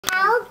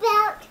How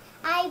about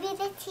I be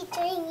the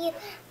teacher and you?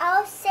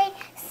 I'll say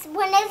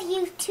one of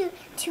you to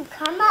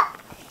come up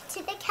to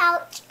the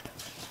couch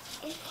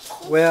and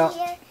sit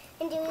here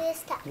and do this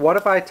stuff. What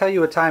if I tell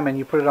you a time and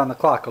you put it on the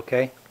clock,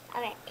 okay?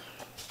 Alright.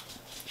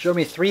 Show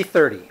me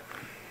 3:30.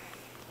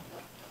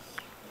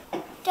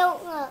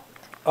 Don't look.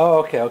 Oh,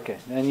 okay.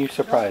 Then you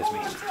surprise me.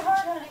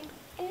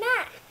 I'm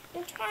not.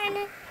 I'm trying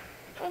to.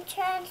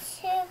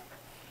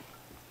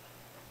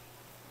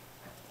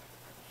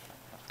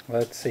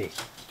 Let's see.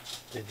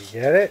 Did you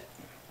get it?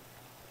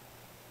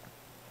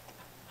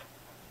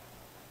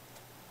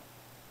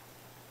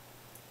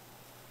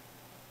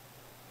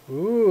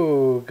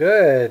 Ooh,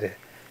 good.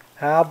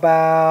 How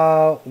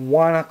about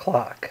 1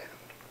 o'clock?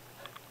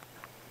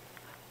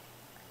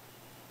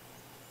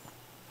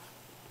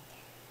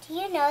 Do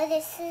you know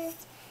this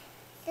is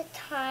the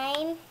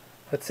time?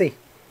 Let's see.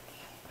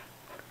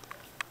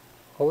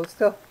 Hold it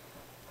still.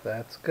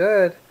 That's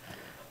good.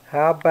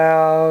 How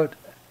about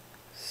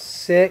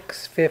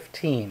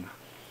 6:15?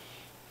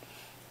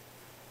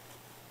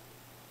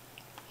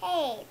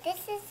 Hey,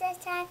 this is the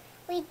time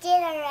we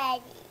did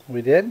already.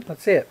 We did?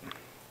 Let's see it.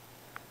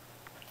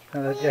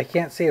 No, I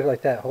can't see it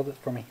like that. Hold it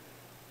for me.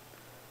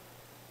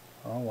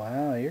 Oh,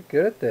 wow. You're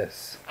good at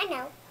this. I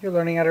know. You're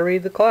learning how to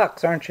read the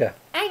clocks, aren't you?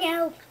 I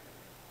know.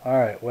 All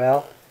right.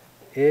 Well,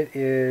 it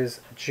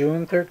is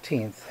June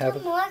 13th. Have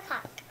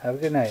a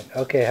good night.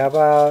 Okay, how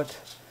about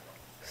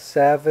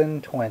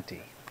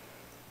 7:20?